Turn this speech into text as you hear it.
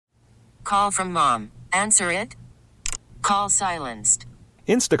Call from mom. Answer it. Call silenced.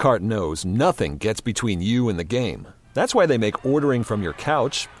 Instacart knows nothing gets between you and the game. That's why they make ordering from your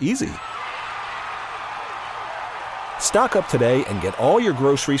couch easy. Stock up today and get all your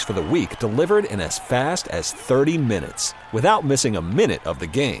groceries for the week delivered in as fast as 30 minutes without missing a minute of the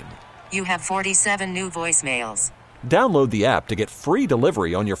game. You have 47 new voicemails. Download the app to get free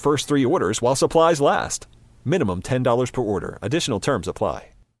delivery on your first 3 orders while supplies last. Minimum $10 per order. Additional terms apply.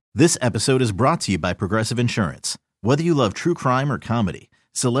 This episode is brought to you by Progressive Insurance. Whether you love true crime or comedy,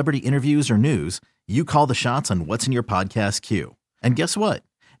 celebrity interviews or news, you call the shots on what's in your podcast queue. And guess what?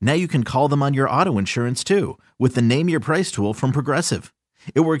 Now you can call them on your auto insurance too with the Name Your Price tool from Progressive.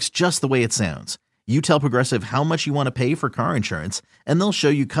 It works just the way it sounds. You tell Progressive how much you want to pay for car insurance, and they'll show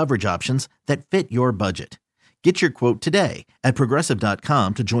you coverage options that fit your budget. Get your quote today at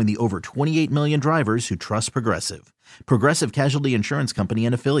Progressive.com to join the over 28 million drivers who trust Progressive. Progressive Casualty Insurance Company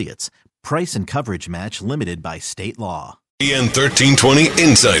and Affiliates. Price and coverage match limited by state law. ESPN 1320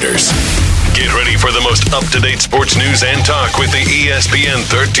 Insiders. Get ready for the most up-to-date sports news and talk with the ESPN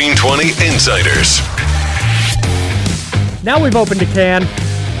 1320 Insiders. Now we've opened a can.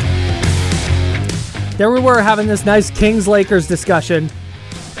 There we were having this nice Kings-Lakers discussion.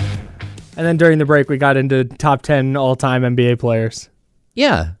 And then during the break, we got into top 10 all-time NBA players.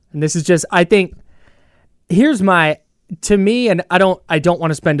 Yeah. And this is just, I think, here's my, to me, and I don't want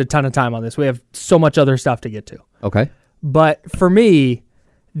to spend a ton of time on this. We have so much other stuff to get to. Okay. But for me,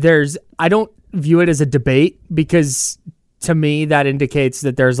 I don't view it as a debate because to me that indicates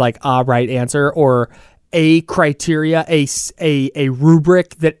that there's like a right answer or a criteria, a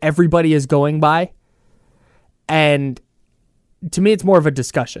rubric that everybody is going by. And to me, it's more of a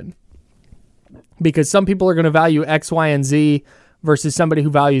discussion because some people are going to value X, Y, and Z versus somebody who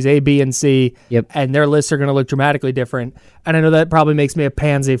values A, B, and C. Yep. And their lists are going to look dramatically different. And I know that probably makes me a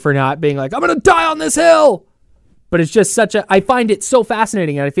pansy for not being like, I'm going to die on this hill. But it's just I find it so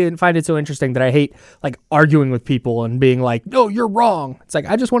fascinating and I find it so interesting that I hate like arguing with people and being like, no, you're wrong. It's like,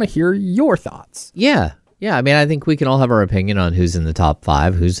 I just want to hear your thoughts. Yeah. Yeah. I mean, I think we can all have our opinion on who's in the top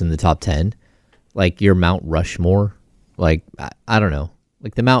 5, who's in the top 10. Like your Mount Rushmore. Like, I don't know.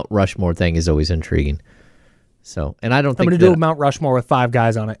 Like the Mount Rushmore thing is always intriguing. So, and I don't think I'm going to do a Mount Rushmore with 5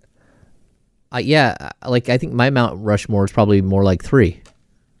 guys on it. Yeah. Like I think my Mount Rushmore is probably more like 3.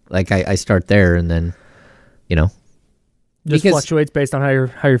 Like I start there and then, you know. Just fluctuates based on how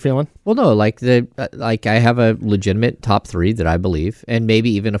you're feeling. Well, no, like I have a legitimate top 3 that I believe, and maybe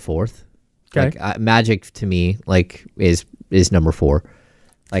even a 4th. Okay. Like Magic to me, like is number 4.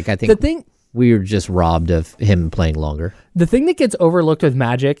 Like I think we were just robbed of him playing longer. The thing that gets overlooked with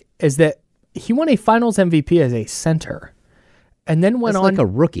Magic is that he won a Finals MVP as a center, and then went on like a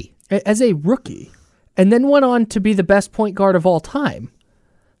rookie as a rookie, and then went on to be the best point guard of all time.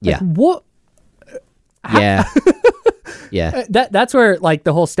 Like, yeah. What? Yeah. Yeah. That's where like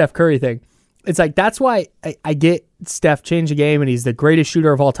the whole Steph Curry thing. It's like that's why I get Steph changed the game and he's the greatest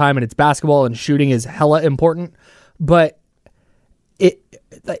shooter of all time and it's basketball and shooting is hella important. But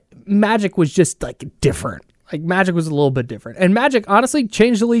Magic was just like different. Like Magic was a little bit different. And Magic honestly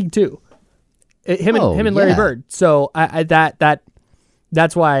changed the league too. Him and Larry Bird. So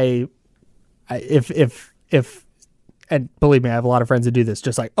that's why if and believe me, I have a lot of friends that do this.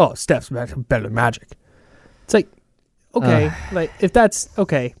 Just like, oh, Steph's better than Magic. It's like, okay, like if that's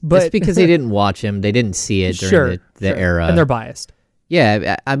okay, but it's because they didn't watch him, they didn't see it during the era, and they're biased.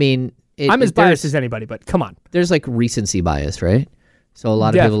 Yeah, I mean, I'm as biased as anybody, but come on, there's like recency bias, right? So a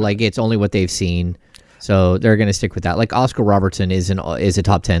lot of people like it's only what they've seen, so they're going to stick with that. Like Oscar Robertson is a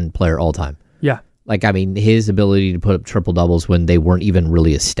top 10 player all time. Yeah, like I mean, his ability to put up triple doubles when they weren't even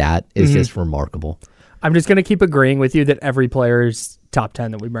really a stat is just remarkable. I'm just going to keep agreeing with you that every player is top 10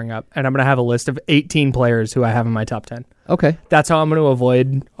 that we bring up. And I'm going to have a list of 18 players who I have in my top 10. Okay. That's how I'm going to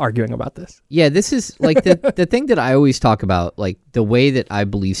avoid arguing about this. Yeah, this is like the thing that I always talk about, like the way that I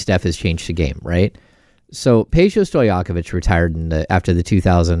believe Steph has changed the game, right? So Peja Stojakovic retired after the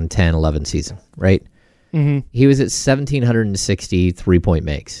 2010-11 season, right? Mm-hmm. He was at 1,760 3-point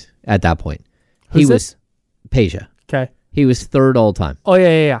makes at that point. Who's this? Peja. Okay. He was 3rd all time. Oh,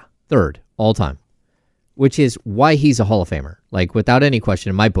 yeah. 3rd all time. Which is why he's a Hall of Famer. Like, without any question,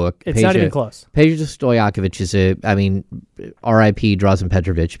 in my book, it's not even close. Peja Stojakovic is R.I.P. Drazen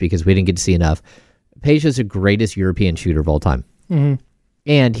Petrovic, because we didn't get to see enough. Peja is the greatest European shooter of all time. Mm-hmm.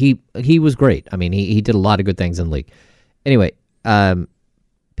 And he was great. I mean, he did a lot of good things in the league. Anyway, Peja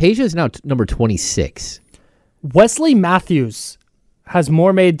is now number 26. Wesley Matthews has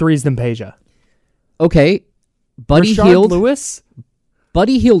more made threes than Peja. Okay. Buddy Rashard Hield. Lewis?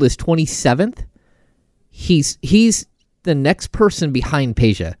 Buddy Hield is 27th. He's the next person behind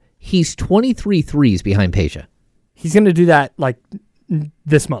Peja. He's 23 threes behind Peja. He's going to do that like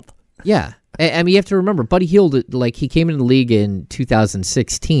this month. Yeah. I mean, you have to remember, Buddy Hield, like, he came into the league in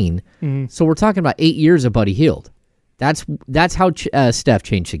 2016. Mm-hmm. So we're talking about 8 years of Buddy Hield. That's how Steph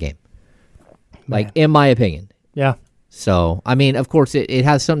changed the game. Like, in my opinion. Yeah. So, I mean, of course, it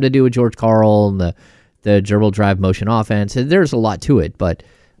has something to do with George Karl and the dribble drive motion offense. There's a lot to it, but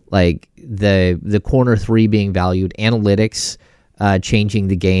like the corner three being valued, analytics changing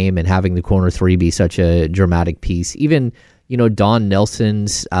the game and having the corner three be such a dramatic piece. Even, Don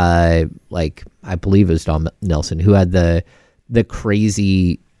Nelson's, like, I believe it was Don Nelson, who had the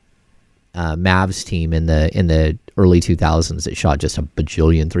crazy Mavs team in the early 2000s that shot just a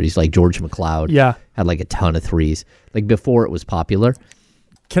bajillion threes, like George McLeod. Yeah. Had like a ton of threes, like before it was popular.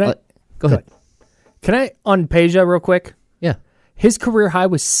 Can I go ahead? Can I on Peja real quick? Yeah. His career high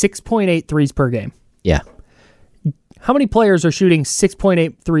was 6.8 threes per game. Yeah. How many players are shooting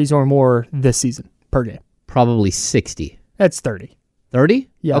 6.8 threes or more this season per game? Probably 60. That's 30. 30?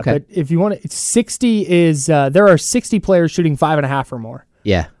 Yeah. Okay. But if you want to, 60 is there are 60 players shooting 5.5 or more.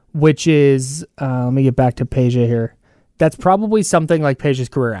 Yeah. Which is let me get back to Peja here. That's probably something like Peja's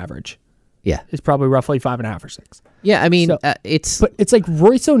career average. Yeah. It's probably roughly 5.5 or 6. Yeah, I mean, So, it's like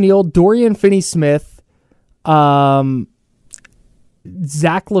Royce O'Neal, Dorian Finney-Smith, Zach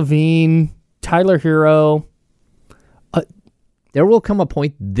LaVine, Tyler Hero. There will come a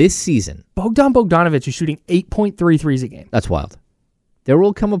point this season. Bogdan Bogdanovic is shooting 8.3 threes a game. That's wild. There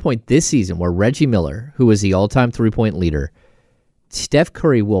will come a point this season where Reggie Miller, who is the all-time three-point leader, Steph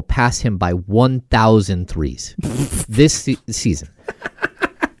Curry will pass him by 1,000 threes this season.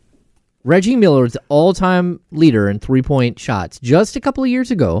 Reggie Miller is the all-time leader in three-point shots. Just a couple of years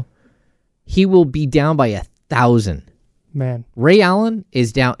ago, he will be down by 1,000. Man. Ray Allen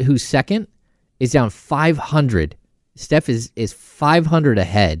is down, who's second, is down 500. Steph is 500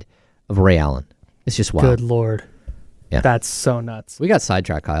 ahead of Ray Allen. It's just wild. Good Lord. Yeah. That's so nuts. We got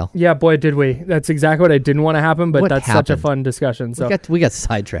sidetracked, Kyle. Yeah, boy, did we. That's exactly what I didn't want to happen, but that's such a fun discussion. So We got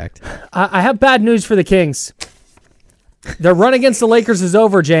sidetracked. I have bad news for the Kings. Their run against the Lakers is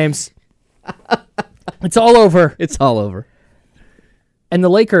over, James. It's all over. It's all over. And the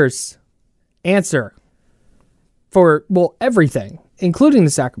Lakers answer for, everything, including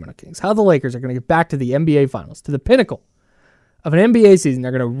the Sacramento Kings, how the Lakers are going to get back to the NBA Finals, to the pinnacle of an NBA season.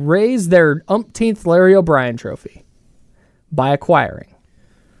 They're going to raise their umpteenth Larry O'Brien trophy by acquiring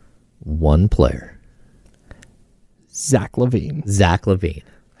one player. Zach LaVine. Zach LaVine.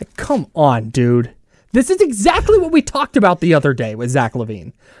 Like, come on, dude. This is exactly what we talked about the other day with Zach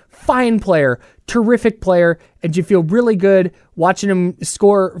LaVine. Fine player, terrific player, and you feel really good watching him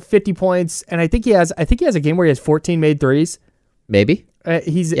score 50 points. And I think he has a game where he has 14 made threes. Maybe.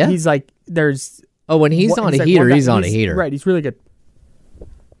 He's like, there's... Oh, when he's on a heater, he's on a heater. Right, he's really good.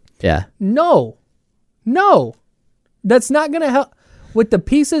 Yeah. No. That's not going to help. With the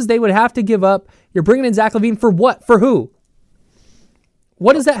pieces they would have to give up, you're bringing in Zach LaVine for what? For who?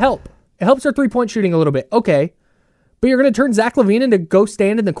 What does that help? It helps their three-point shooting a little bit. Okay. But you're going to turn Zach LaVine into go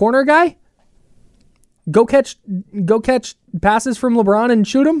stand in the corner guy? Go catch passes from LeBron and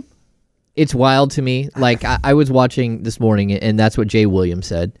shoot them? It's wild to me. Like, I was watching this morning, and that's what Jay Williams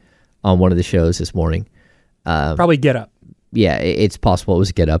said on one of the shows this morning. Probably Get Up. Yeah, it's possible it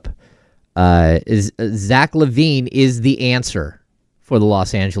was Get Up. Zach LaVine is the answer for the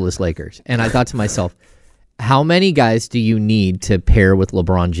Los Angeles Lakers. And I thought to myself, how many guys do you need to pair with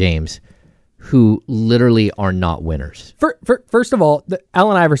LeBron James who literally are not winners? First of all,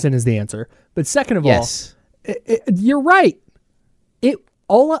 Allen Iverson is the answer. But second of all, you're right.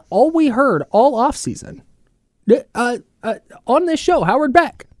 All we heard all offseason on this show, Howard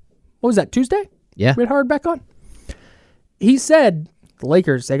Beck. What was that, Tuesday? Yeah. We had Howard Beck on. He said the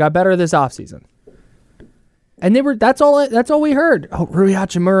Lakers, they got better this offseason. And that's all we heard. Oh, Rui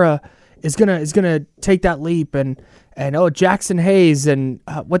Hachimura is gonna take that leap, and Jackson Hayes and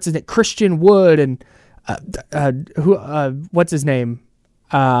what's his name, Christian Wood, and what's his name,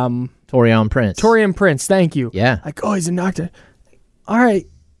 Taurean Prince. Thank you. Yeah. Like, he's a knockdown. All right,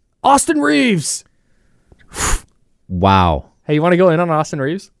 Austin Reeves. Wow. Hey, you want to go in on Austin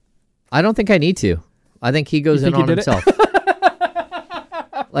Reeves? I don't think I need to. I think he goes in on himself.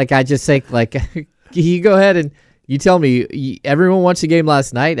 Like, I just think, like, you go ahead and you tell me, everyone watched the game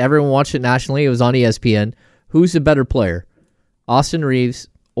last night. Everyone watched it nationally. It was on ESPN. Who's the better player, Austin Reeves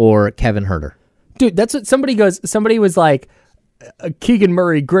or Kevin Huerter? Dude, that's what somebody was like, Keegan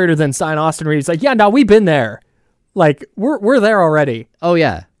Murray greater than sign Austin Reeves. Like, yeah, no, we've been there. Like, we're there already. Oh,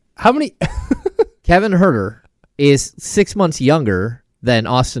 yeah. How many? Kevin Huerter is 6 months younger than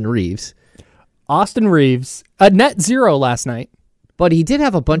Austin Reeves. Austin Reeves, a net zero last night. But he did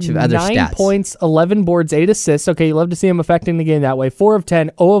have a bunch of other 9 stats. points, 11 boards, 8 assists. Okay, you love to see him affecting the game that way. 4 of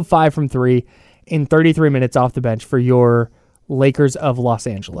 10, 0 of 5 from 3 in 33 minutes off the bench for your Lakers of Los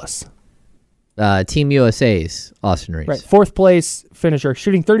Angeles. Team USA's Austin Reeves. Right, 4th place finisher,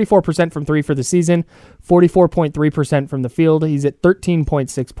 shooting 34% from 3 for the season, 44.3% from the field. He's at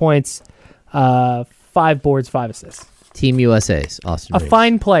 13.6 points, 5 boards, 5 assists. Team USA's Austin Reeves. A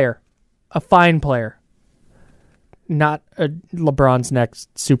fine player. Not LeBron's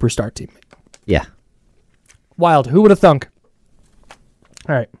next superstar teammate. Yeah. Wild. Who would have thunk?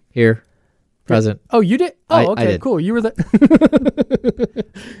 All right. Here. Present. Oh, you did? Oh, I okay, did. cool. You were the...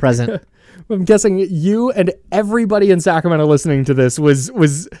 Present. I'm guessing you and everybody in Sacramento listening to this was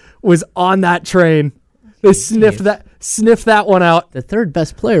on that train. They sniffed that one out. The third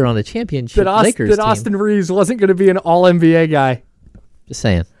best player on a championship Lakers that team. Austin Reeves wasn't going to be an All-NBA guy. Just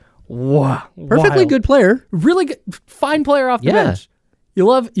saying. Wow. Perfectly Wild. good player. Really good. Fine player off the Yeah. bench. You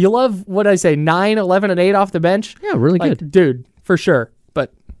love what I say, 9, 11, and 8 off the bench? Yeah, really Like, good. Dude, for sure.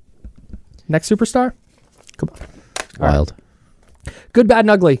 But next superstar? Come on. Wild. Good, bad, and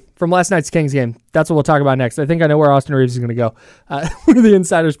ugly from last night's Kings game. That's what we'll talk about next. I think I know where Austin Reeves is going to go. We're the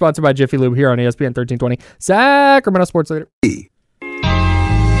Insider, sponsored by Jiffy Lube here on ESPN 1320, Sacramento Sports Leader.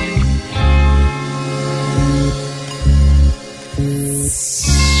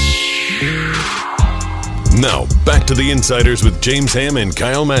 Now, back to the Insiders with James Ham and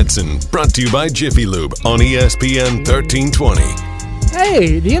Kyle Madsen. Brought to you by Jiffy Lube on ESPN 1320.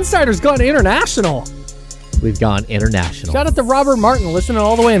 Hey, the Insider's gone international. We've gone international. Shout out to Robert Martin, listening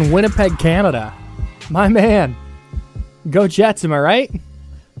all the way in Winnipeg, Canada. My man. Go Jets, am I right?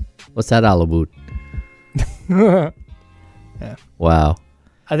 What's that all about? Yeah. Wow.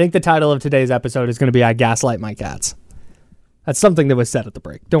 I think the title of today's episode is going to be I Gaslight My Cats. That's something that was said at the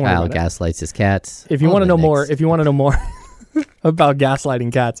break. Don't worry Kyle about it. gaslights his cats. If you want to know more, about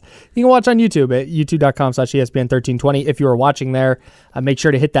gaslighting cats, you can watch on YouTube at youtube.com/ESPN1320. If you are watching there, make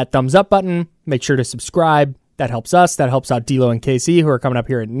sure to hit that thumbs up button. Make sure to subscribe. That helps us. That helps out D'Lo and KC, who are coming up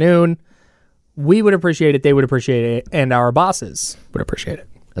here at noon. We would appreciate it. They would appreciate it. And our bosses would appreciate it.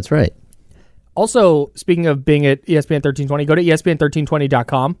 That's right. Also, speaking of being at ESPN 1320, go to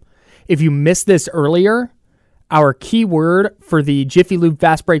ESPN1320.com. If you missed this earlier, our keyword for the Jiffy Lube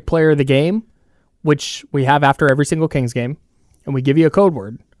Fast Break Player of the Game, which we have after every single Kings game, and we give you a code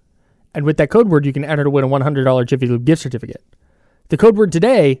word. And with that code word, you can enter to win a $100 Jiffy Lube gift certificate. The code word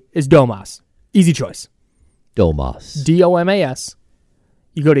today is DOMAS. Easy choice. Domas. DOMAS.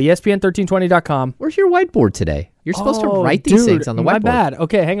 You go to ESPN1320.com. Where's your whiteboard today? You're supposed to write these things on the whiteboard. My bad.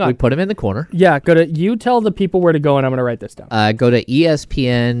 Okay, hang on. We put them in the corner. Yeah, you tell the people where to go, and I'm going to write this down. Go to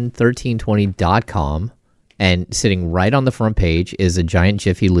ESPN1320.com, and sitting right on the front page is a giant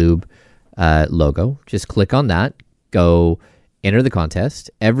Jiffy Lube logo. Just click on that. Go enter the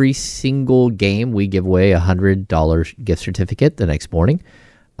contest. Every single game, we give away a $100 gift certificate the next morning.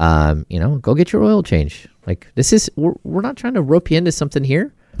 Go get your oil change. Like, we're not trying to rope you into something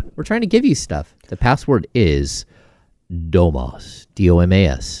here. We're trying to give you stuff. The password is DOMAS.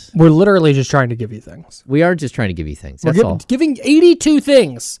 DOMAS. We're literally just trying to give you things. We are just trying to give you things. That's all. Giving 82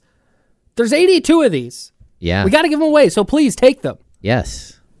 things. There's 82 of these. Yeah. We got to give them away, so please take them.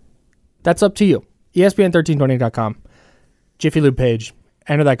 Yes. That's up to you. ESPN1320.com. Jiffy Lube page.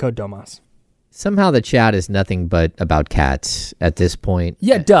 Enter that code DOMAS. Somehow the chat is nothing but about cats at this point.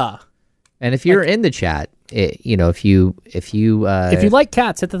 Yeah, duh. And if you're in the chat, if you like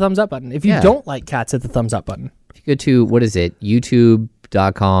cats, hit the thumbs up button. If you don't like cats, hit the thumbs up button. If you go to,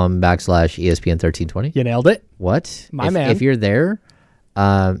 youtube.com/ESPN1320. You nailed it. What? Man. If you're there,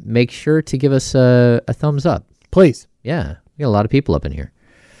 make sure to give us a thumbs up. Please. Yeah. We got a lot of people up in here.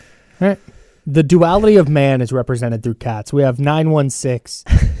 All right. The duality of man is represented through cats. We have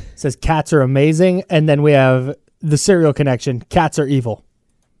 916 says cats are amazing, and then we have the serial connection. Cats are evil.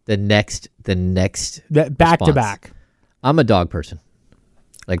 The next back to back. I'm a dog person.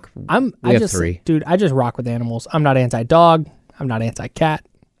 Like, we have 3. Dude, I just rock with animals. I'm not anti-dog. I'm not anti-cat.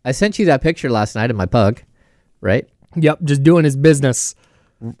 I sent you that picture last night of my pug, right? Yep, just doing his business.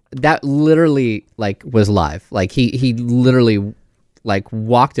 That literally was live. Like he literally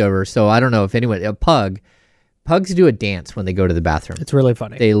walked over. So I don't know if pugs do a dance when they go to the bathroom. It's really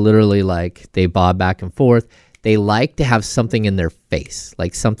funny. They literally they bob back and forth. They like to have something in their face,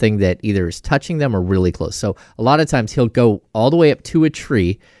 like something that either is touching them or really close. So a lot of times he'll go all the way up to a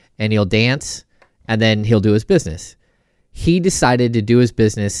tree and he'll dance and then he'll do his business. He decided to do his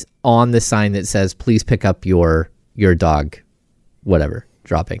business on the sign that says, please pick up your dog, whatever,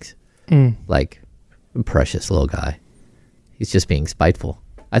 droppings. Like, precious little guy. He's just being spiteful.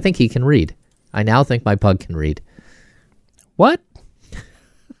 I think he can read. I now think my pug can read. What?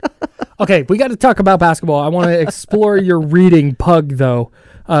 Okay, we got to talk about basketball. I want to explore your reading pug, though.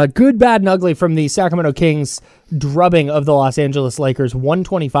 Good, bad, and ugly from the Sacramento Kings drubbing of the Los Angeles Lakers.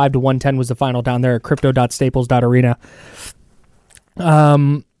 125-110 was the final down there at crypto.staples.arena.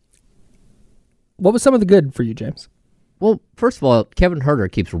 What was some of the good for you, James? Well, first of all, Kevin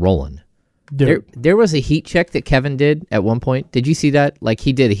Huerter keeps rolling. There was a heat check that Kevin did at one point. Did you see that? Like,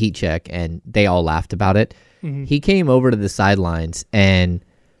 he did a heat check, and they all laughed about it. Mm-hmm. He came over to the sidelines, and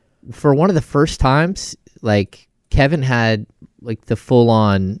for one of the first times, like, Kevin had, like, the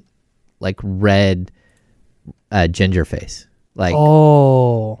full-on, like, red ginger face. Like,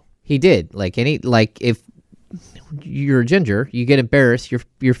 oh. He did. Like, if you're a ginger, you get embarrassed,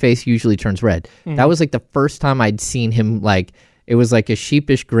 your face usually turns red. Mm-hmm. That was, like, the first time I'd seen him, like, it was like a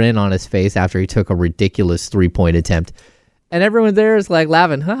sheepish grin on his face after he took a ridiculous 3-point attempt. And everyone there is like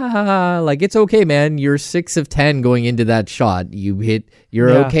laughing, ha ha ha ha. Like, it's okay, man. You're 6 of 10 going into that shot. You're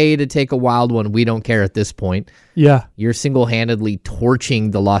okay to take a wild one. We don't care at this point. Yeah. You're single-handedly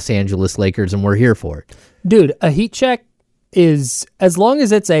torching the Los Angeles Lakers, and we're here for it. Dude, a heat check is, as long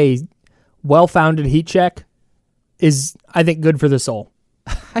as it's a well-founded heat check, is, I think, good for the soul.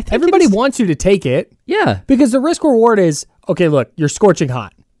 Everybody wants you to take it. Yeah. Because the risk reward is, okay, look, you're scorching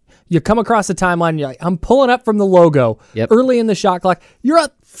hot. You come across the timeline, you're like, I'm pulling up from the logo early in the shot clock. You're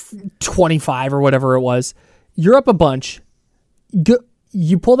up 25 or whatever it was. You're up a bunch.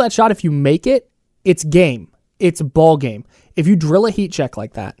 You pull that shot. If you make it, it's game. It's ball game. If you drill a heat check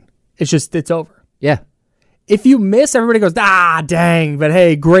like that, it's over. Yeah. If you miss, everybody goes, dang. But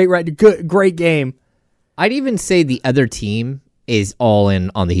hey, great game. I'd even say the other team is all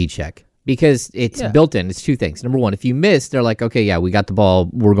in on the heat check. Because it's built in. It's two things. Number one, if you miss, they're like, okay, yeah, we got the ball.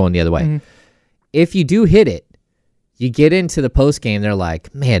 We're going the other way. Mm-hmm. If you do hit it, you get into the post game. They're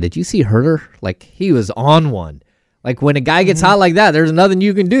like, man, did you see Huerter? Like, he was on one. Like, when a guy gets hot like that, there's nothing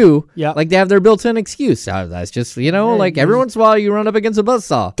you can do. Yeah. Like, they have their built-in excuse. That's just, like every once in a while you run up against a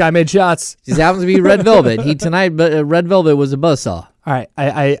buzzsaw. Guy made shots. Just happens to be Red Velvet. Red Velvet was a buzzsaw. All right.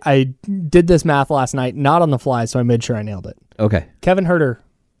 I did this math last night, not on the fly, so I made sure I nailed it. Okay. Kevin Huerter.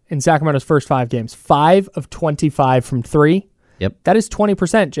 In Sacramento's first 5 games, 5 of 25 from 3. Yep. That is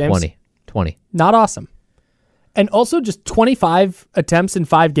 20%, James. 20. Not awesome. And also just 25 attempts in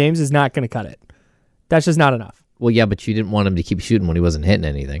 5 games is not going to cut it. That's just not enough. Well, yeah, but you didn't want him to keep shooting when he wasn't hitting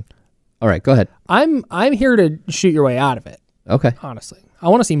anything. All right, go ahead. I'm here to shoot your way out of it. Okay. Honestly. I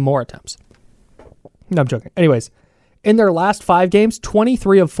want to see more attempts. No, I'm joking. Anyways, in their last 5 games,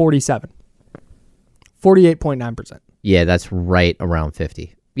 23 of 47. 48.9%. Yeah, that's right around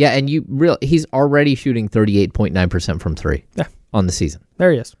 50. Yeah, and he's already shooting 38.9% from 3 on the season.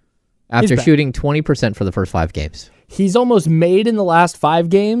 There he is. After shooting 20% for the first 5 games. He's almost made in the last 5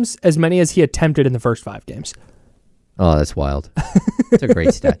 games as many as he attempted in the first 5 games. Oh, that's wild. It's a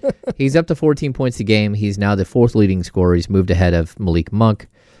great stat. He's up to 14 points a game. He's now the 4th leading scorer. He's moved ahead of Malik Monk.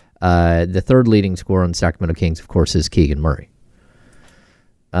 The 3rd leading scorer on the Sacramento Kings, of course, is Keegan Murray.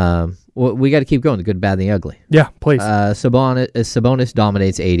 Well, we got to keep going. The good, bad, and the ugly. Yeah, please. Sabonis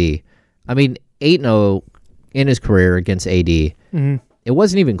dominates AD. I mean, 8-0 in his career against AD. Mm-hmm. It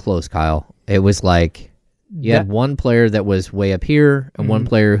wasn't even close, Kyle. It was like you had one player that was way up here and one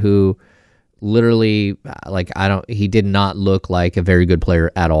player who literally, he did not look like a very good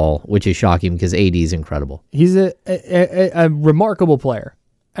player at all, which is shocking because AD is incredible. He's a remarkable player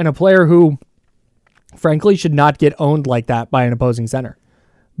and a player who, frankly, should not get owned like that by an opposing center.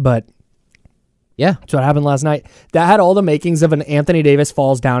 But yeah, that's what happened last night. That had all the makings of an Anthony Davis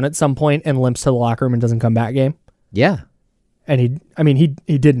falls down at some point and limps to the locker room and doesn't come back game. Yeah. And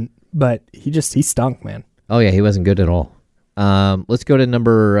he didn't, but he stunk, man. Oh yeah, he wasn't good at all. Let's go to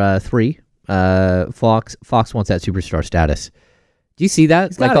number 3. Fox wants that superstar status. Do you see that?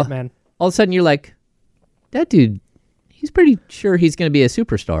 He's got it, man. All of a sudden you're like, that dude, he's pretty sure he's going to be a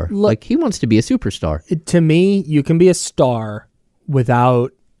superstar. Look, he wants to be a superstar. To me, you can be a star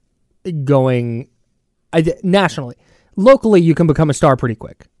without going nationally. Locally, you can become a star pretty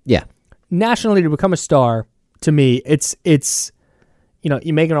quick. Yeah. Nationally, to become a star, to me, it's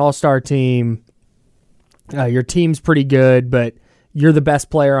you make an all-star team. Your team's pretty good, but you're the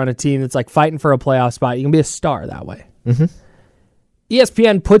best player on a team that's like fighting for a playoff spot. You can be a star that way. Mm-hmm.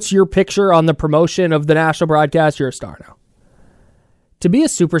 ESPN puts your picture on the promotion of the national broadcast. You're a star now. To be a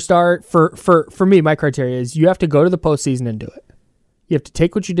superstar, for me, my criteria is you have to go to the postseason and do it. You have to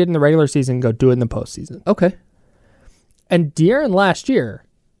take what you did in the regular season and go do it in the postseason. Okay. And De'Aaron last year,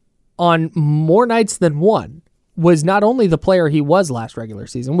 on more nights than one, was not only the player he was last regular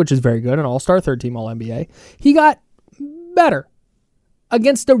season, which is very good, an all-star, 3rd-team All-NBA, he got better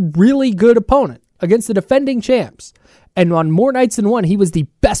against a really good opponent, against the defending champs. And on more nights than one, he was the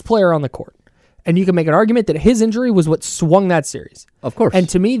best player on the court. And you can make an argument that his injury was what swung that series. Of course. And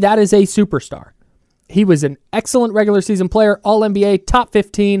to me, that is a superstar. He was an excellent regular season player, All-NBA, top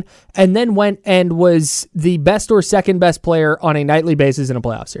 15, and then went and was the best or second best player on a nightly basis in a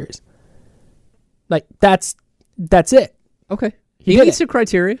playoff series. Like, that's it. Okay. He meets the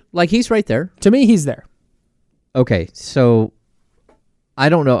criteria. Like, he's right there. To me, he's there. Okay, so I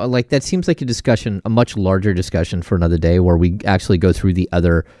don't know. Like, that seems like a much larger discussion for another day where we actually go through the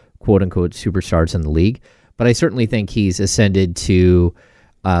other quote-unquote superstars in the league. But I certainly think he's ascended to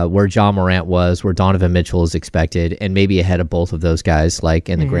where John Morant was, where Donovan Mitchell is expected, and maybe ahead of both of those guys, like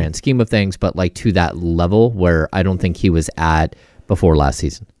in the grand scheme of things, but like to that level where I don't think he was at before last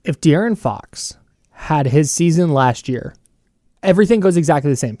season. If De'Aaron Fox had his season last year, everything goes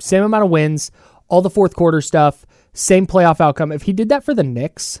exactly the same. Same amount of wins, all the fourth quarter stuff, same playoff outcome. If he did that for the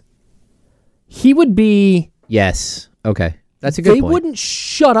Knicks, he would be... Yes. Okay. That's a good point. They wouldn't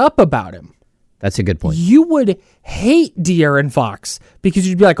shut up about him. That's a good point. You would hate De'Aaron Fox because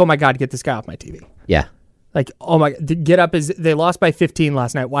you'd be like, oh my God, get this guy off my TV. Yeah. Like, oh my, Get Up they lost by 15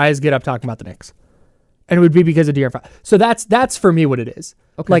 last night. Why is Get Up talking about the Knicks? And it would be because of De'Aaron Fox. So that's for me what it is.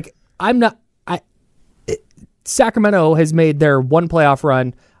 Okay. Like, Sacramento has made their one playoff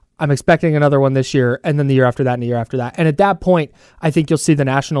run. I'm expecting another one this year, and then the year after that, and the year after that. And at that point, I think you'll see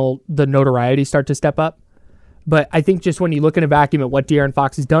the notoriety start to step up. But I think just when you look in a vacuum at what De'Aaron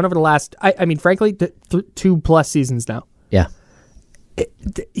Fox has done over the last, frankly, 2+ seasons now. Yeah.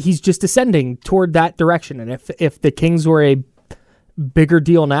 He's just ascending toward that direction. And if the Kings were a bigger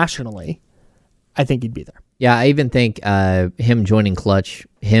deal nationally, I think he'd be there. Yeah, I even think him joining Clutch,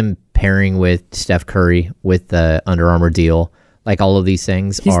 him pairing with Steph Curry with the Under Armour deal, like all of these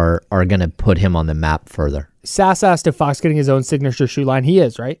things are going to put him on the map further. Sass asked if Fox getting his own signature shoe line. He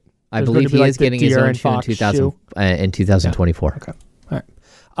is, right? I believe he is getting his own shoe in 2024. Yeah. Okay. All right.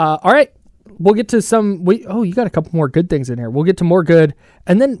 All right. We'll get to some... you got a couple more good things in here. We'll get to more good.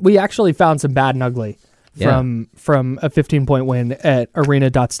 And then we actually found some bad and ugly from a 15-point win at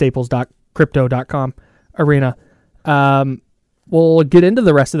arena.staples.crypto.com. Arena. We'll get into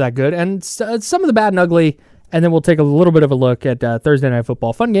the rest of that good and some of the bad and ugly, and then we'll take a little bit of a look at Thursday Night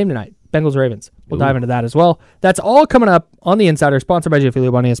Football. Fun game tonight. Bengals-Ravens. We'll dive into that as well. That's all coming up on The Insider, sponsored by Jiffy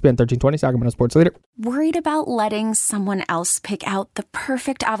Lube on ESPN 1320, Sacramento Sports Leader. Worried about letting someone else pick out the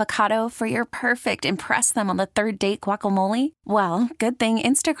perfect avocado for your perfect impress them on the third date guacamole? Well, good thing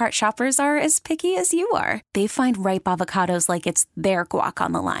Instacart shoppers are as picky as you are. They find ripe avocados like it's their guac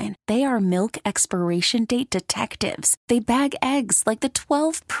on the line. They are milk expiration date detectives. They bag eggs like the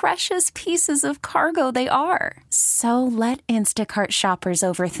 12 precious pieces of cargo they are. So let Instacart shoppers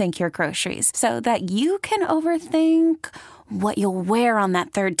overthink your groceries so that you can overthink what you'll wear on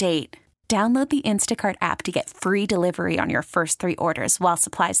that third date. Download the Instacart app to get free delivery on your first 3 orders while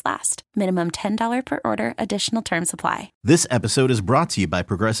supplies last. Minimum $10 per order. Additional terms apply. This episode is brought to you by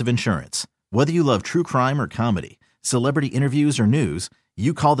Progressive Insurance. Whether you love true crime or comedy, celebrity interviews or news,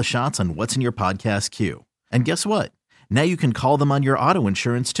 you call the shots on what's in your podcast queue. And guess what? Now you can call them on your auto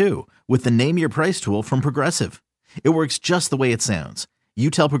insurance too with the Name Your Price tool from Progressive. It works just the way it sounds. You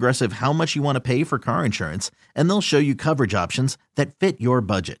tell Progressive how much you want to pay for car insurance, and they'll show you coverage options that fit your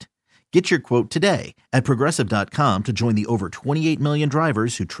budget. Get your quote today at Progressive.com to join the over 28 million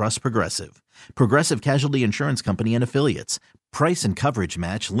drivers who trust Progressive. Progressive Casualty Insurance Company and Affiliates. Price and coverage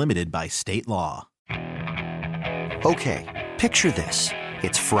match limited by state law. Okay, picture this.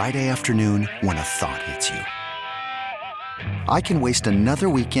 It's Friday afternoon when a thought hits you. I can waste another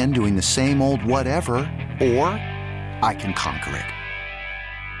weekend doing the same old whatever, or I can conquer it.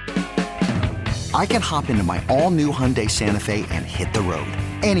 I can hop into my all-new Hyundai Santa Fe and hit the road.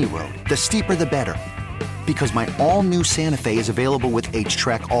 Any road. The steeper, the better. Because my all-new Santa Fe is available with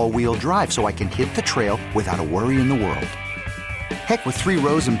H-Track all-wheel drive, so I can hit the trail without a worry in the world. Heck, with 3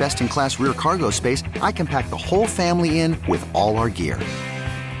 rows and best-in-class rear cargo space, I can pack the whole family in with all our gear.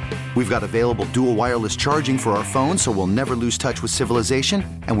 We've got available dual wireless charging for our phones, so we'll never lose touch with civilization,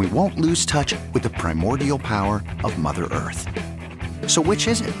 and we won't lose touch with the primordial power of Mother Earth. So which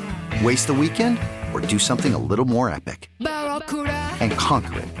is it? Waste the weekend or do something a little more epic? And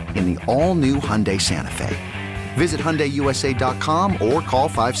conquer it in the all-new Hyundai Santa Fe. Visit HyundaiUSA.com or call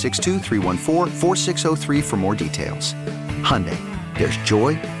 562-314-4603 for more details. Hyundai, there's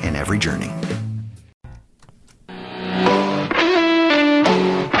joy in every journey.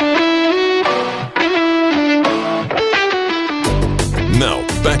 Now,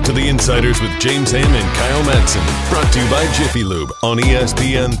 back to the Insiders with James Ham and Kyle Madsen. Brought to you by Jiffy Lube on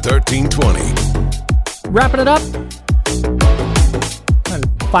ESPN 1320. Wrapping it up.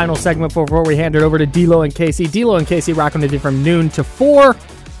 final segment before we hand it over to D-Lo and Casey. D-Lo and Casey rocking with you from noon to 4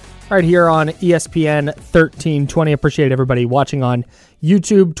 right here on ESPN 1320. Appreciate everybody watching on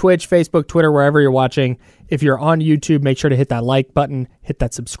YouTube, Twitch, Facebook, Twitter, wherever you're watching. If you're on YouTube, make sure to hit that like button, hit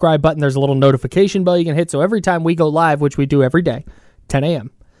that subscribe button. There's a little notification bell you can hit, so every time we go live, which we do every day, 10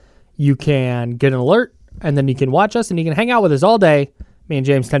 a.m., you can get an alert, and then you can watch us, and you can hang out with us all day. Me and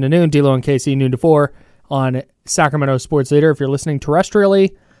James 10 to noon, D-Lo and Casey noon to 4 on Sacramento Sports Leader. If you're listening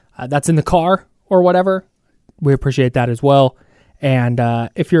terrestrially, that's in the car or whatever, we appreciate that as well. And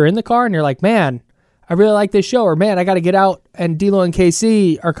if you're in the car and you're like, man, I really like this show, or man, I got to get out and D-Lo and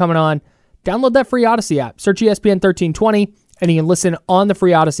KC are coming on, download that free Odyssey app. Search ESPN 1320, and you can listen on the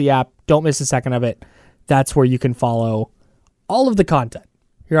free Odyssey app. Don't miss a second of it. That's where you can follow all of the content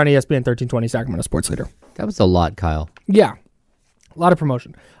here on ESPN 1320 Sacramento Sports Leader. That was a lot, Kyle. Yeah, a lot of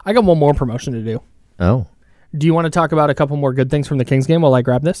promotion. I got one more promotion to do. Oh. Do you want to talk about a couple more good things from the Kings game while I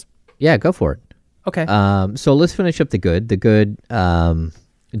grab this? Yeah, go for it. Okay. So let's finish up the good. JaVale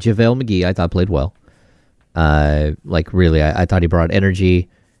McGee, I thought, played well. Really, I thought he brought energy.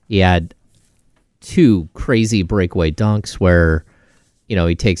 He had 2 crazy breakaway dunks where,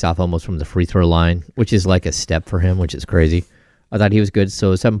 he takes off almost from the free throw line, which is like a step for him, which is crazy. I thought he was good.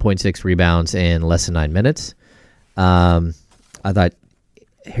 So 7.6 rebounds in less than 9 minutes. I thought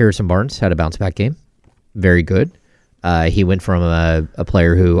Harrison Barnes had a bounce-back game. Very good. He went from a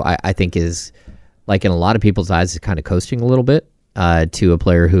player who I think is, like in a lot of people's eyes, is kind of coasting a little bit, to a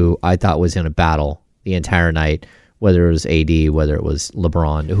player who I thought was in a battle the entire night, whether it was AD, whether it was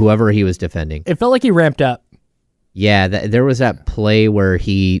LeBron, whoever he was defending. It felt like he ramped up. Yeah, there was that play where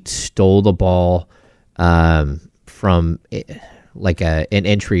he stole the ball from an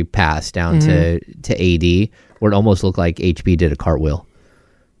entry pass down to AD, where it almost looked like HB did a cartwheel.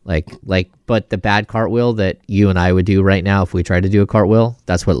 But the bad cartwheel that you and I would do right now if we tried to do a cartwheel,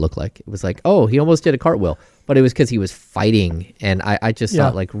 that's what it looked like. It was like, oh, he almost did a cartwheel. But it was because he was fighting, and I just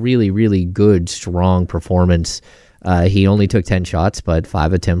thought, really, really good, strong performance. He only took 10 shots, but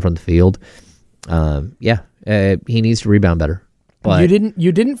 5 of 10 from the field. He needs to rebound better. But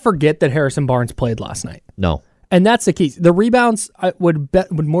you didn't forget that Harrison Barnes played last night. No. And that's the key. The rebounds would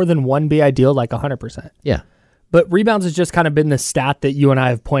more than one be ideal, like 100%. Yeah. But rebounds has just kind of been the stat that you and I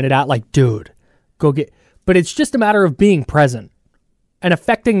have pointed out, like, dude, go get. But it's just a matter of being present and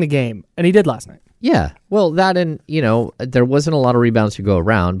affecting the game. And he did last night. Yeah. Well, that and, there wasn't a lot of rebounds to go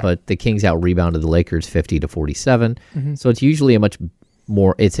around, but the Kings out-rebounded the Lakers 50-47. Mm-hmm. So it's usually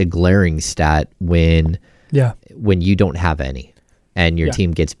it's a glaring stat when you don't have any and your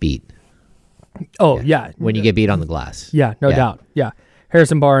team gets beat. Oh, yeah. When you get beat on the glass. Yeah, no doubt. Yeah.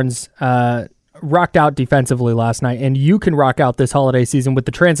 Harrison Barnes rocked out defensively last night, and you can rock out this holiday season with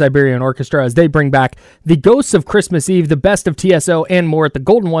the Trans-Siberian Orchestra as they bring back The Ghosts of Christmas Eve, the best of TSO, and more at the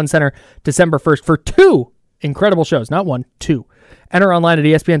Golden One Center December 1st for 2 incredible shows. Not 1, 2. Enter online at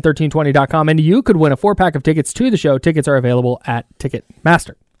ESPN1320.com, and you could win a 4-pack of tickets to the show. Tickets are available at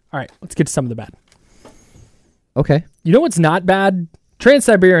Ticketmaster. All right, let's get to some of the bad. Okay. You know what's not bad?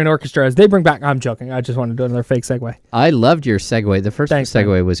 Trans-Siberian Orchestra, as they bring back... I'm joking. I just want to do another fake segue. I loved your segue. The first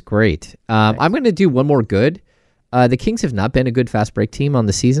segue was great. I'm going to do one more good. The Kings have not been a good fast break team on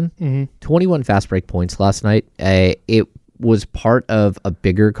the season. Mm-hmm. 21 fast break points last night. It was part of a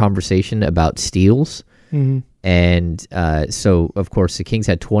bigger conversation about steals. Mm-hmm. And so, of course, the Kings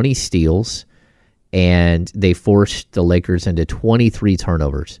had 20 steals, and they forced the Lakers into 23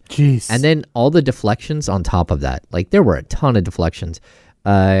 turnovers. Jeez. And then all the deflections on top of that. There were a ton of deflections.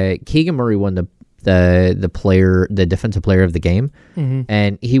 Keegan Murray won the defensive player of the game,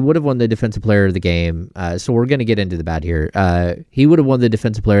 and he would have won the defensive player of the game. So we're going to get into the bad here. He would have won the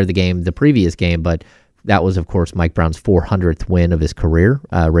defensive player of the game the previous game, but that was, of course, Mike Brown's 400th win of his career,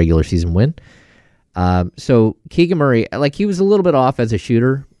 regular season win. So Keegan Murray, he was a little bit off as a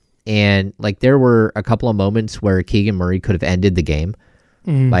shooter, and there were a couple of moments where Keegan Murray could have ended the game.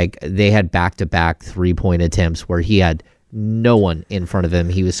 They had back-to-back 3-point attempts where he had no one in front of him.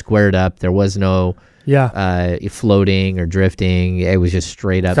 He was squared up. There was no floating or drifting. It was just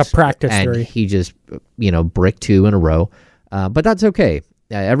straight up. It's a practice and three. He just, bricked 2 in a row. But that's okay.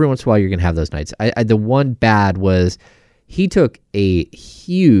 Every once in a while, you're going to have those nights. The one bad was he took a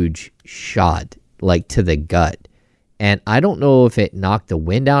huge shot, to the gut. And I don't know if it knocked the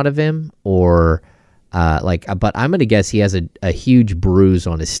wind out of him or, but I'm going to guess he has a huge bruise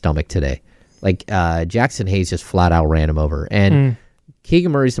on his stomach today. Jackson Hayes just flat out ran him over. And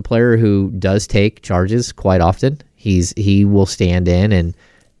Keegan Murray's the player who does take charges quite often. He will stand in and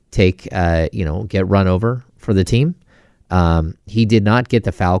take, get run over for the team. He did not get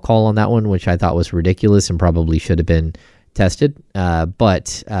the foul call on that one, which I thought was ridiculous and probably should have been tested.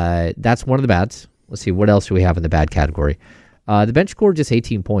 But that's one of the bads. Let's see, what else do we have in the bad category? The bench scored just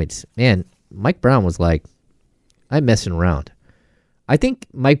 18 points. Man, Mike Brown was like, I'm messing around. I think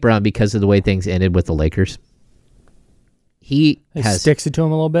Mike Brown, because of the way things ended with the Lakers, he sticks it to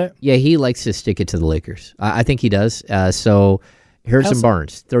him a little bit. Yeah, he likes to stick it to the Lakers. I think he does. So Harrison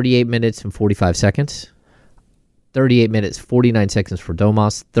Barnes, 38 minutes and 45 seconds. 38 minutes, 49 seconds for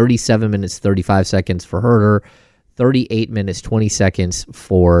Domas. 37 minutes, 35 seconds for Herter. 38 minutes, 20 seconds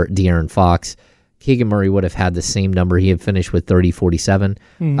for De'Aaron Fox. Keegan Murray would have had the same number. He had finished with 30-47,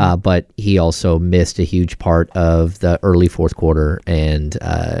 but he also missed a huge part of the early fourth quarter and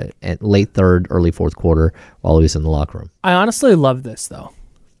late third, early fourth quarter while he was in the locker room. I honestly love this, though.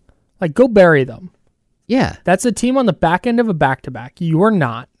 Like, go bury them. Yeah. That's a team on the back end of a back-to-back. You're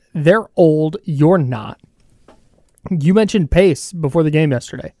not. They're old. You're not. You mentioned pace before the game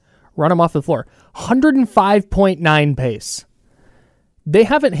yesterday. Run them off the floor. 105.9 pace. They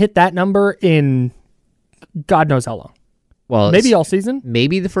haven't hit that number in God knows how long. Well, maybe all season.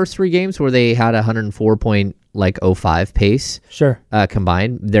 Maybe the first 3 games where they had 104.05 pace. Sure.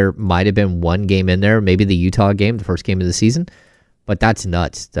 Combined. There might have been one game in there, maybe the Utah game, the first game of the season, but that's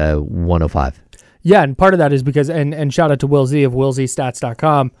nuts. The 105. Yeah, and part of that is because and shout out to Will Z of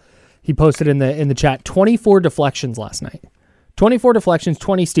willzstats.com. He posted in the chat 24 deflections last night. 24 deflections,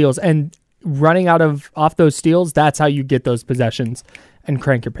 20 steals, and running off those steals, that's how you get those possessions and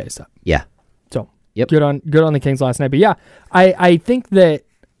crank your pace up. Yeah. So good on the Kings last night. But yeah, I think that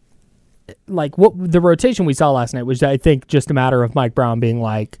like what the rotation we saw last night was, I think, just a matter of Mike Brown being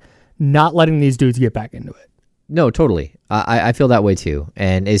like not letting these dudes get back into it. No, totally. I feel that way too.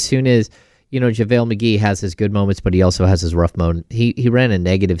 And as soon as JaVale McGee has his good moments, but he also has his rough moment. He ran a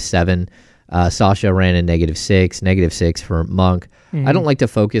 -7. Sasha ran a -6 for Monk. Mm-hmm. I don't like to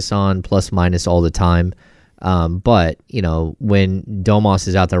focus on plus minus all the time. But, when Domas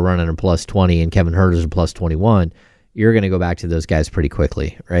is out there running a plus 20 and Kevin Huerter's a plus 21, you're going to go back to those guys pretty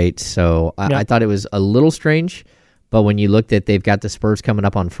quickly, right? So I thought it was a little strange, but when you looked at they've got the Spurs coming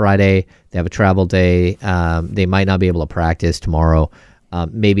up on Friday, they have a travel day, they might not be able to practice tomorrow.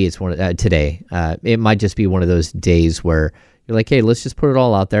 Maybe it's today. It might just be one of those days where you're like, hey, let's just put it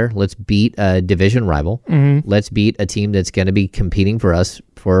all out there. Let's beat a division rival. Mm-hmm. Let's beat a team that's going to be competing for us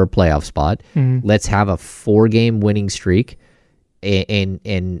for a playoff spot. Mm-hmm. Let's have a 4-game winning streak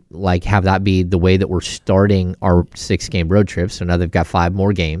and like have that be the way that we're starting our 6-game road trip. So now they've got 5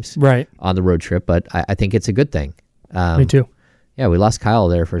 more games on the road trip, but I think it's a good thing. Me too. Yeah, we lost Kyle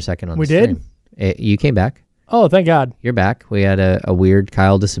there for a second on the stream. We did? You came back. Oh, thank God. You're back. We had a weird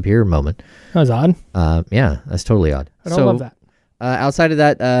Kyle disappear moment. That was odd. Yeah, that's totally odd. I don't love that. Outside of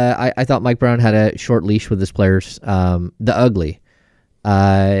that, I thought Mike Brown had a short leash with his players. The ugly.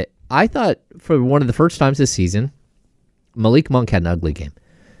 I thought for one of the first times this season, Malik Monk had an ugly game.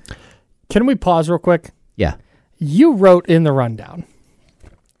 Can we pause real quick? Yeah. You wrote in the rundown.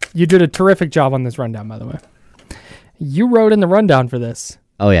 You did a terrific job on this rundown, by the way. You wrote in the rundown for this.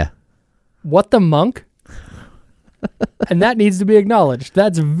 Oh, yeah. What the monk? And that needs to be acknowledged.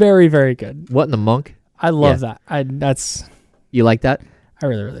 That's very, very good. What in the monk? I love that. You like that? I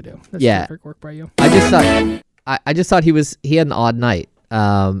really, really do. That's terrific work by you. I just thought he had an odd night.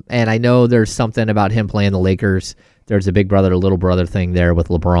 And I know there's something about him playing the Lakers. There's a big brother, little brother thing there with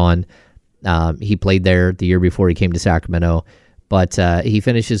LeBron. He played there the year before he came to Sacramento. But he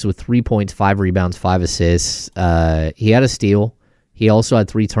finishes with 3 points, 5 rebounds, 5 assists. He had a steal. He also had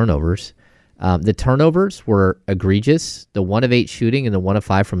 3 turnovers. The turnovers were egregious. The 1 of 8 shooting and the 1 of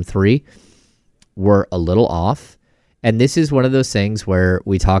 5 from 3 were a little off. And this is one of those things where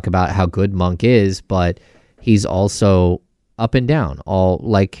we talk about how good Monk is, but he's also up and down.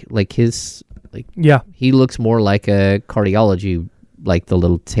 He looks more like a cardiology, like the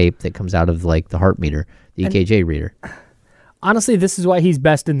little tape that comes out of like the heart meter, the EKG reader. Honestly, this is why he's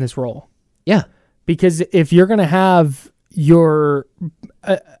best in this role. Yeah. Because if you're going to have your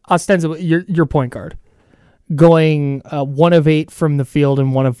ostensibly your point guard going 1 of 8 from the field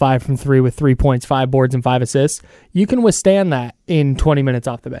and 1 of 5 from 3 with 3 points, 5 boards, and 5 assists, you can withstand that in 20 minutes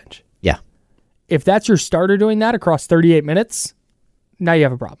off the bench. Yeah. If that's your starter doing that across 38 minutes, now you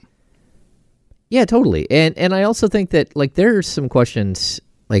have a problem. Yeah, totally. And I also think that like there's some questions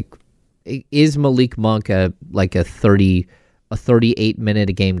like, is Malik Monk a 38 minute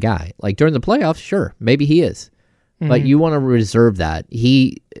a game guy? Like during the playoffs, sure, maybe he is. Mm-hmm. But you want to reserve that.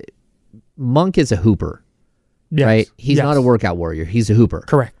 Monk is a hooper. Yes. Right? He's not a workout warrior. He's a hooper.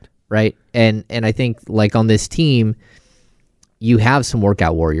 Correct. Right? And I think like on this team, you have some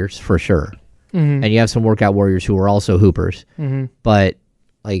workout warriors for sure. Mm-hmm. And you have some workout warriors who are also hoopers. Mm-hmm. But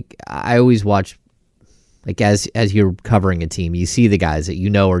like I always watch Like as you're covering a team, you see the guys that you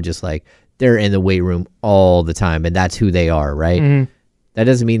know are just like they're in the weight room all the time, and that's who they are, right? Mm-hmm. That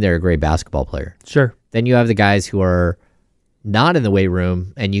doesn't mean they're a great basketball player. Sure. Then you have the guys who are not in the weight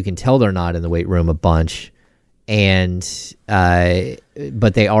room, and you can tell they're not in the weight room a bunch, and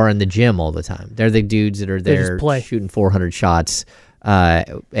but they are in the gym all the time. They're the dudes that are there shooting 400 shots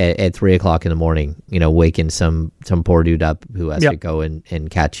at 3 o'clock in the morning. Waking some poor dude up who has to go and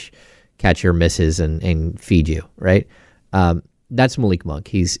catch your misses and feed you. Right. That's Malik Monk.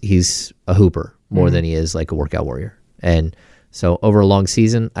 He's a hooper more than he is like a workout warrior. And so over a long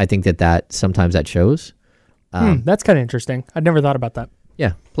season, I think that sometimes that shows. That's kind of interesting. I'd never thought about that.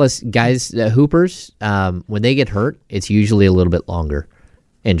 Yeah. Plus, guys, hoopers, when they get hurt, it's usually a little bit longer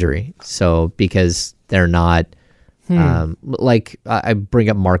injury. So because they're not like I bring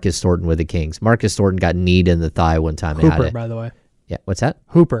up Marcus Thornton with the Kings. Marcus Thornton got kneed in the thigh one time. Hooper, by the way. Yeah. What's that?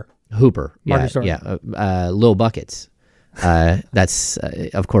 Hooper. Marcus Thornton. Yeah. Lil Buckets. That's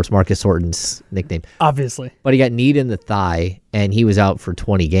of course Marcus Thornton's nickname. Obviously. But he got kneed in the thigh, and he was out for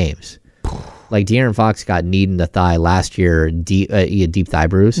 20 games. Like De'Aaron Fox got kneed in the thigh last year. He had deep thigh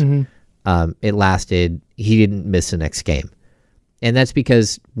bruise. It lasted. He didn't miss the next game, and that's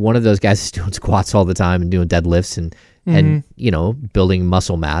because one of those guys is doing squats all the time and doing deadlifts and building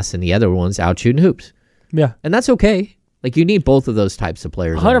muscle mass, and the other one's out shooting hoops. Yeah, and that's okay. Like you need both of those types of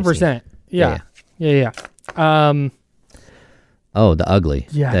players. 100%. Yeah. Oh, the ugly.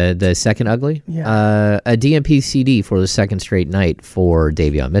 Yeah. The second ugly? Yeah. A DMP CD for the second straight night for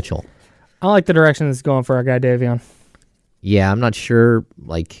Davion Mitchell. I like the direction it's going for our guy Davion. Yeah, I'm not sure.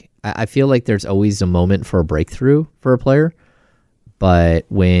 Like, I feel like there's always a moment for a breakthrough for a player. But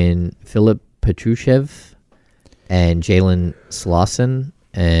when Philip Petrushev and Jalen Slauson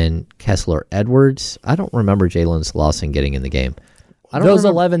and Kessler Edwards, I don't remember Jalen Slauson getting in the game. Those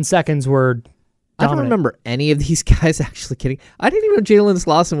 11 seconds were dominant. I don't remember any of these guys actually getting. I didn't even know Jalen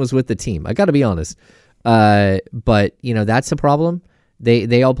Slauson was with the team. I got to be honest. But, that's a problem.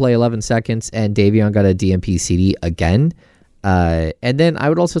 They all play 11 seconds, and Davion got a DMP CD again. And then I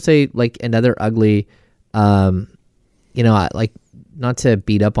would also say, like, another ugly, like, not to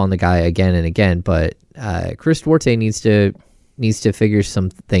beat up on the guy again and again, but Chris Duarte needs to figure some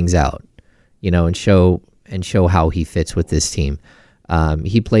things out, and show how he fits with this team.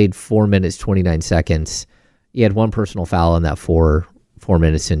 He played 4 minutes, 29 seconds. He had one personal foul in that 4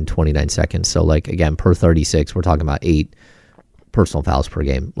 minutes and 29 seconds. So, like, again, per 36, we're talking about 8 personal fouls per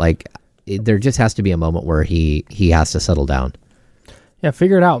game. Like, there just has to be a moment where he has to settle down. Yeah,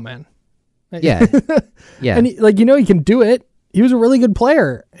 figure it out, man. Yeah. Yeah. And, he can do it. He was a really good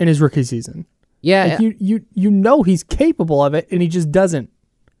player in his rookie season. Yeah. Like, he's capable of it, and he just doesn't.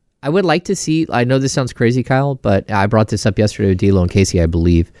 I would like to see, I know this sounds crazy, Kyle, but I brought this up yesterday with D'Lo and Casey, I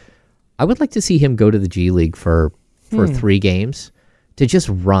believe. I would like to see him go to the G League for 3 games to just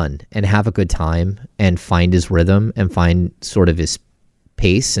run and have a good time and find his rhythm and find sort of his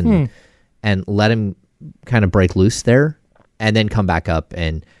pace and let him kind of break loose there and then come back up.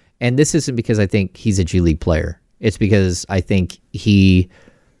 And this isn't because I think he's a G League player. It's because I think he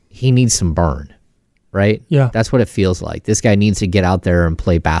needs some burn. Right? Yeah. That's what it feels like. This guy needs to get out there and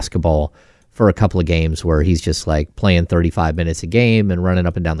play basketball for a couple of games where he's just like playing 35 minutes a game and running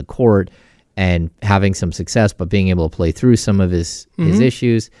up and down the court and having some success, but being able to play through some of his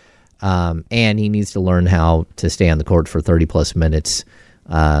issues. And he needs to learn how to stay on the court for 30 plus minutes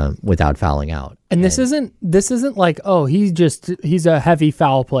without fouling out. And this isn't like, oh, he's a heavy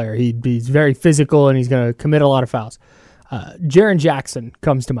foul player. He's very physical and he's going to commit a lot of fouls. Jaren Jackson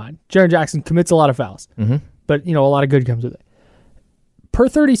comes to mind. Jaren Jackson commits a lot of fouls, but a lot of good comes with it. Per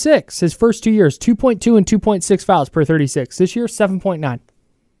 36, his first 2 years, 2.2 and 2.6 fouls per 36. This year, 7.9.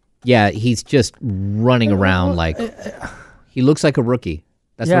 Yeah, he's just running around like he looks like a rookie.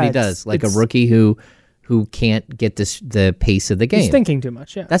 That's what he does, like a rookie who can't get the pace of the game. He's thinking too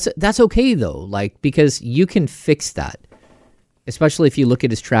much. Yeah, that's okay though, like because you can fix that. Especially if you look at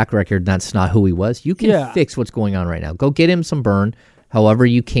his track record, that's not who he was. You can fix what's going on right now. Go get him some burn, however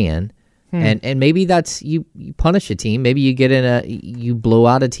you can, and maybe that's you punish a team. Maybe you you blow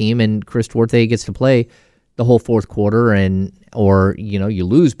out a team, and Chris Duarte gets to play the whole fourth quarter, or you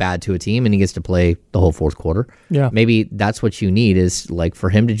lose bad to a team, and he gets to play the whole fourth quarter. Yeah, maybe that's what you need is like for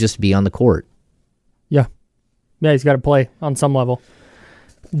him to just be on the court. Yeah, he's got to play on some level.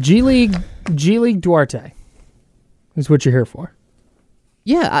 G League Duarte is what you're here for.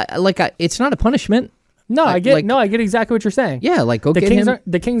 Yeah, it's not a punishment. No, I get exactly what you're saying. Yeah, like go get him.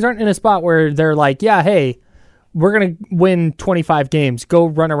 The Kings aren't in a spot where they're like, yeah, hey, we're gonna win 25 games. Go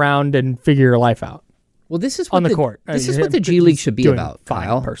run around and figure your life out. Well, this is on the court. This is what the G League should be about, fine,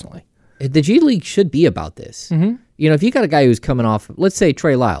 Kyle. Personally, The G League should be about this. Mm-hmm. You know, if you got a guy who's coming off, let's say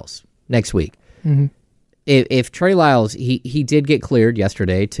Trey Lyles next week. Mm-hmm. If Trey Lyles, he did get cleared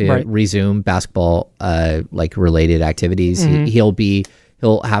yesterday to resume basketball related activities. Mm-hmm.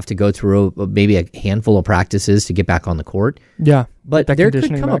 He'll have to go through maybe a handful of practices to get back on the court. Yeah, but there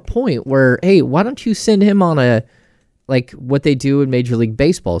could come a point where, hey, why don't you send him on what they do in Major League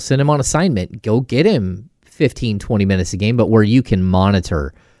Baseball? Send him on assignment. Go get him 15, 20 minutes a game, but where you can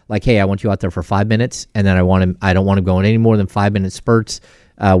monitor. Like, hey, I want you out there for 5 minutes, and then I don't want him going any more than 5 minute spurts.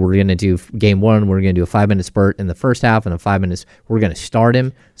 We're going to do game 1. We're going to do a 5 minute spurt in the first half, and then 5 minutes. We're going to start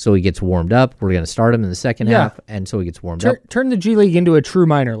him so he gets warmed up. We're going to start him in the second half, and so he gets warmed up. Turn the G League into a true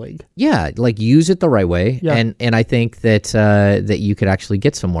minor league. Yeah, use it the right way, and I think that you could actually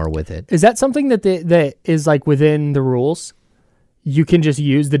get somewhere with it. Is that something that is within the rules? You can just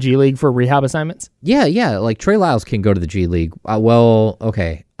use the G League for rehab assignments? Yeah. Like Trey Lyles can go to the G League.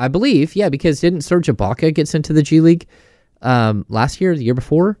 Okay. I believe, because didn't Serge Ibaka get sent to the G League last year, the year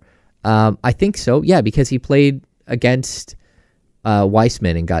before? I think so. Yeah, because he played against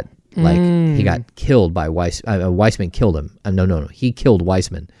Weissman and got he got killed by Weissman killed him. No. He killed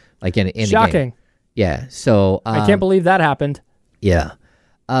Weissman in the game. Shocking. Yeah. So I can't believe that happened. Yeah.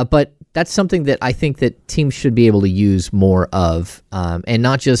 But that's something that I think that teams should be able to use more of, and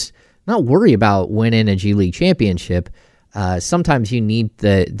not worry about winning a G League championship. Sometimes you need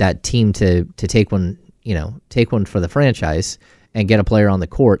that team to take one for the franchise and get a player on the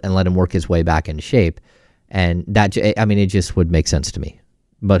court and let him work his way back into shape. And it just would make sense to me.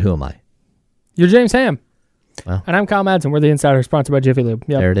 But who am I? You're James Ham. Well, and I'm Kyle Madsen. We're the Insider, sponsored by Jiffy Lube.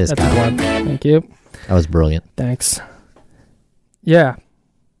 Yep, there it is, that's Kyle. the one. Thank you. That was brilliant. Thanks. Yeah.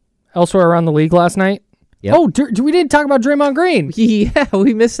 Elsewhere around the league last night? Yep. Oh, we didn't talk about Draymond Green. Yeah,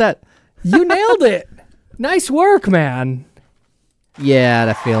 we missed that. You nailed it. Nice work, man. Yeah, I had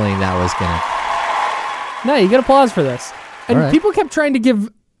a feeling that was going to... No, you get applause for this. And right. People kept trying to give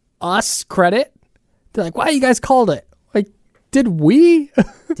us credit. They're like, wow, you guys called it. Like, did we?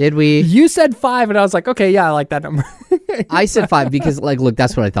 Did we? You said 5, and I was like, okay, yeah, I like that number. I said 5 because, look,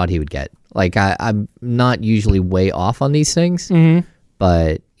 that's what I thought he would get. I'm not usually way off on these things. Mm-hmm.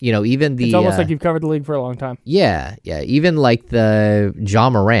 But, even the... It's almost like you've covered the league for a long time. Yeah. Even like the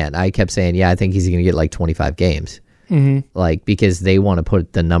John Morant, I kept saying, I think he's going to get 25 games. Mm-hmm. Because they want to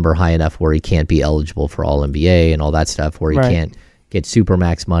put the number high enough where he can't be eligible for All-NBA and all that stuff, where he can't get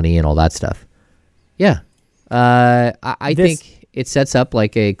Supermax money and all that stuff. Yeah. I think it sets up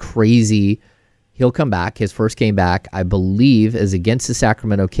a crazy... He'll come back. His first game back, I believe, is against the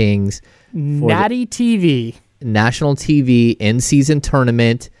Sacramento Kings. Natty TV. National TV in-season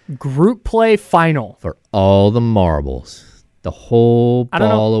tournament. Group play final. For all the marbles. The whole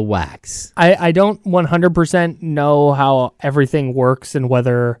ball of wax. I don't 100% know how everything works and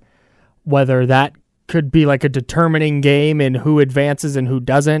whether that could be a determining game in who advances and who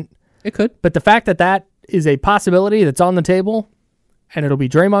doesn't. It could. But the fact that is a possibility that's on the table, and it'll be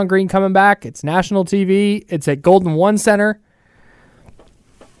Draymond Green coming back. It's national TV. It's at Golden One Center.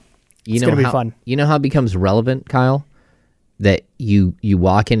 It's going to be fun. You know how it becomes relevant, Kyle? That you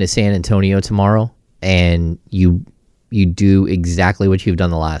walk into San Antonio tomorrow and you do exactly what you've done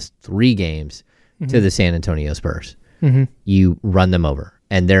the last 3 games to the San Antonio Spurs. Mm-hmm. You run them over.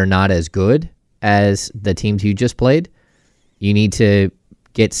 And they're not as good as the teams you just played. You need to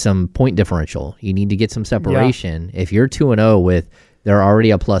get some point differential. You need to get some separation. Yeah. If you're 2-0 with, they're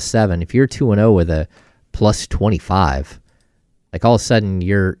already a +7. If you're 2-0 with a +25, all of a sudden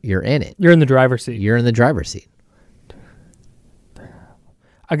you're in it. You're in the driver's seat. You're in the driver's seat.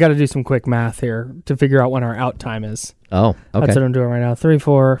 I got to do some quick math here to figure out when our out time is. Oh, okay. That's what I'm doing right now. 3,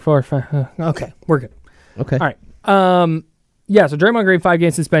 4, 5. Okay, we're good. Okay. All right. So Draymond Green,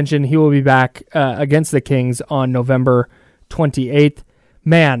 5-game suspension. He will be back against the Kings on November 28th.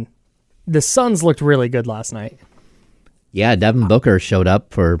 Man, the Suns looked really good last night. Yeah, Devin Booker showed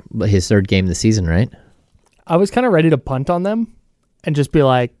up for his 3rd game of the season, right? I was kind of ready to punt on them and just be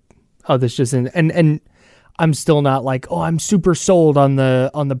like, oh, this just isn't. And I'm still not I'm super sold on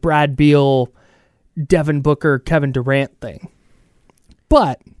the Brad Beal, Devin Booker, Kevin Durant thing.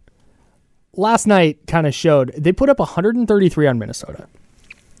 But last night kind of showed they put up 133 on Minnesota.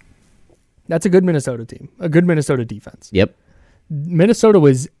 That's a good Minnesota team, a good Minnesota defense. Yep. Minnesota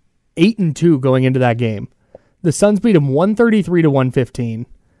was 8-2 going into that game. The Suns beat them 133-115,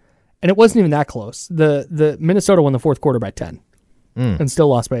 and it wasn't even that close. The Minnesota won the fourth quarter by 10 and still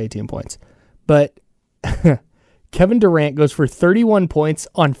lost by 18 points. But Kevin Durant goes for 31 points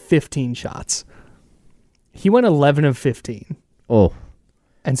on 15 shots. He went 11 of 15. Oh.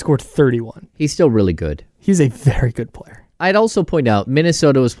 And scored 31. He's still really good. He's a very good player. I'd also point out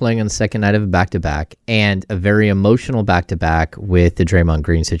Minnesota was playing on the second night of a back-to-back and a very emotional back-to-back with the Draymond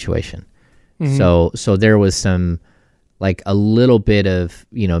Green situation. Mm-hmm. So there was some, like a little bit of,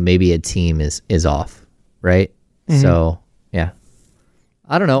 maybe a team is off, right? Mm-hmm. So, yeah.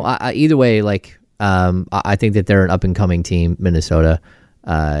 I don't know. Either way, I think that they're an up-and-coming team, Minnesota.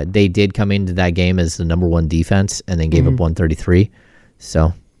 They did come into that game as the number one defense and then gave up 133.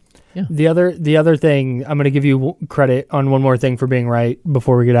 So... yeah. The other thing, I'm going to give you credit on one more thing for being right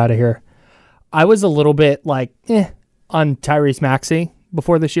before we get out of here. I was a little bit on Tyrese Maxey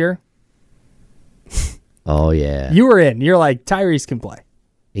before this year. Oh, yeah. You were in. You're like, Tyrese can play.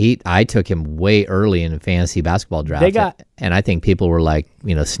 I took him way early in the fantasy basketball draft. And I think people were like,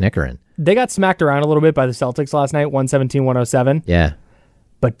 snickering. They got smacked around a little bit by the Celtics last night, 117-107. Yeah.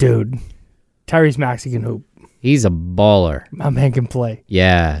 But, dude, Tyrese Maxey can hoop. He's a baller. My man can play.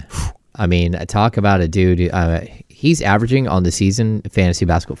 Yeah. I mean, talk about a dude. He's averaging on the season fantasy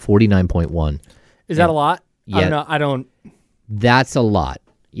basketball 49.1. Is that a lot? Yeah. I don't. That's a lot.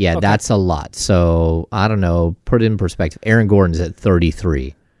 Yeah, Okay. That's a lot. So, I don't know. Put it in perspective. Aaron Gordon's at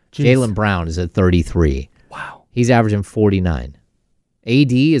 33. Jaylen Brown is at 33. Wow. He's averaging 49.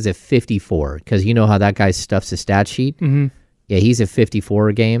 AD is at 54 because you know how that guy stuffs his stat sheet? Mm-hmm. Yeah, he's at 54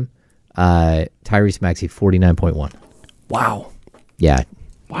 a game. Tyrese Maxey 49.1. Wow. Yeah.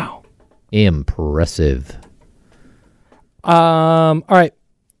 Wow. Impressive. All right.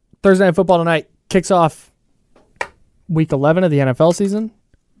 Thursday Night Football tonight kicks off week 11 of the NFL season.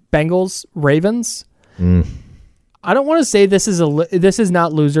 Bengals, Ravens. I don't want to say this is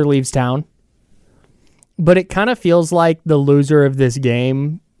not loser leaves town, but it kind of feels like the loser of this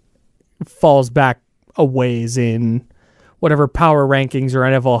game falls back a ways in whatever power rankings or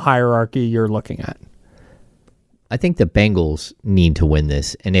NFL hierarchy you're looking at. I think the Bengals need to win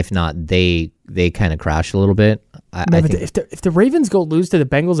this, and if not, they kind of crash a little bit. I think if the Ravens go lose to the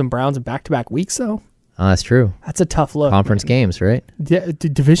Bengals and Browns in back-to-back weeks, though, that's true. That's a tough look. Conference games, right?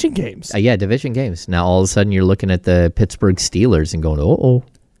 Division games. Yeah, division games. Now all of a sudden you're looking at the Pittsburgh Steelers and going,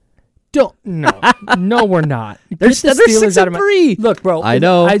 No, we're not. They're 6-3. Look, bro. I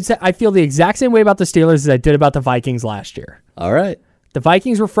know. I feel the exact same way about the Steelers as I did about the Vikings last year. All right. The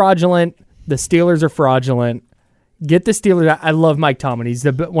Vikings were fraudulent. The Steelers are fraudulent. Get the Steelers. I love Mike Tomlin. He's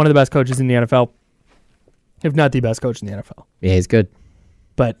one of the best coaches in the NFL, if not the best coach in the NFL. Yeah, he's good.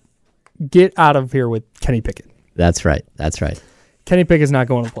 But get out of here with Kenny Pickett. That's right. Kenny Pickett's not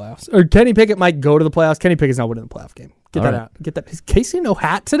going to the playoffs. Or Kenny Pickett might go to the playoffs. Kenny Pickett's not winning the playoff game. Get that out. Get that. Is Casey no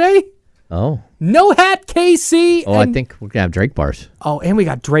hat today? Oh. No hat, KC. Oh, I think we're going to have Drake bars. Oh, and we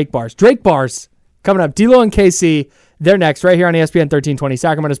got Drake bars. Drake bars coming up. D-Lo and KC, they're next right here on ESPN 1320,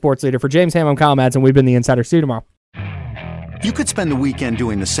 Sacramento Sports Leader. For James Ham, I'm Kyle Madsen. We've been the Insider. See you tomorrow. You could spend the weekend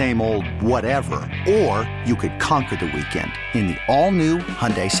doing the same old whatever, or you could conquer the weekend in the all-new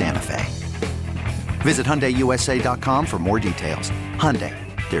Hyundai Santa Fe. Visit HyundaiUSA.com for more details. Hyundai,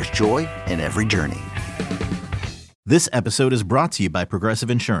 there's joy in every journey. This episode is brought to you by Progressive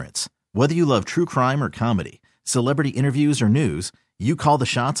Insurance. Whether you love true crime or comedy, celebrity interviews or news, you call the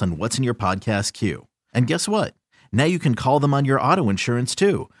shots on what's in your podcast queue. And guess what? Now you can call them on your auto insurance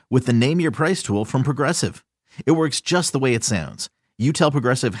too with the Name Your Price tool from Progressive. It works just the way it sounds. You tell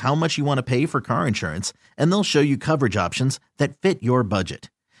Progressive how much you want to pay for car insurance, and they'll show you coverage options that fit your budget.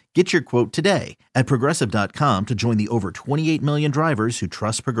 Get your quote today at Progressive.com to join the over 28 million drivers who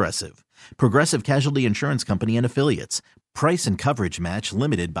trust Progressive. Progressive Casualty Insurance Company and Affiliates. Price and coverage match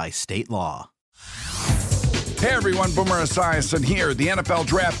limited by state law. Hey everyone, Boomer Esiason here. The NFL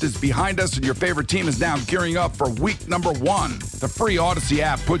Draft is behind us and your favorite team is now gearing up for week number 1. The free Odyssey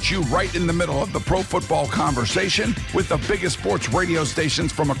app puts you right in the middle of the pro football conversation with the biggest sports radio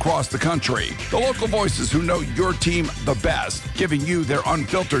stations from across the country. The local voices who know your team the best, giving you their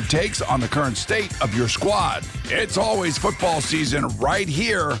unfiltered takes on the current state of your squad. It's always football season right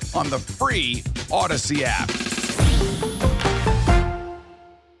here on the free Odyssey app.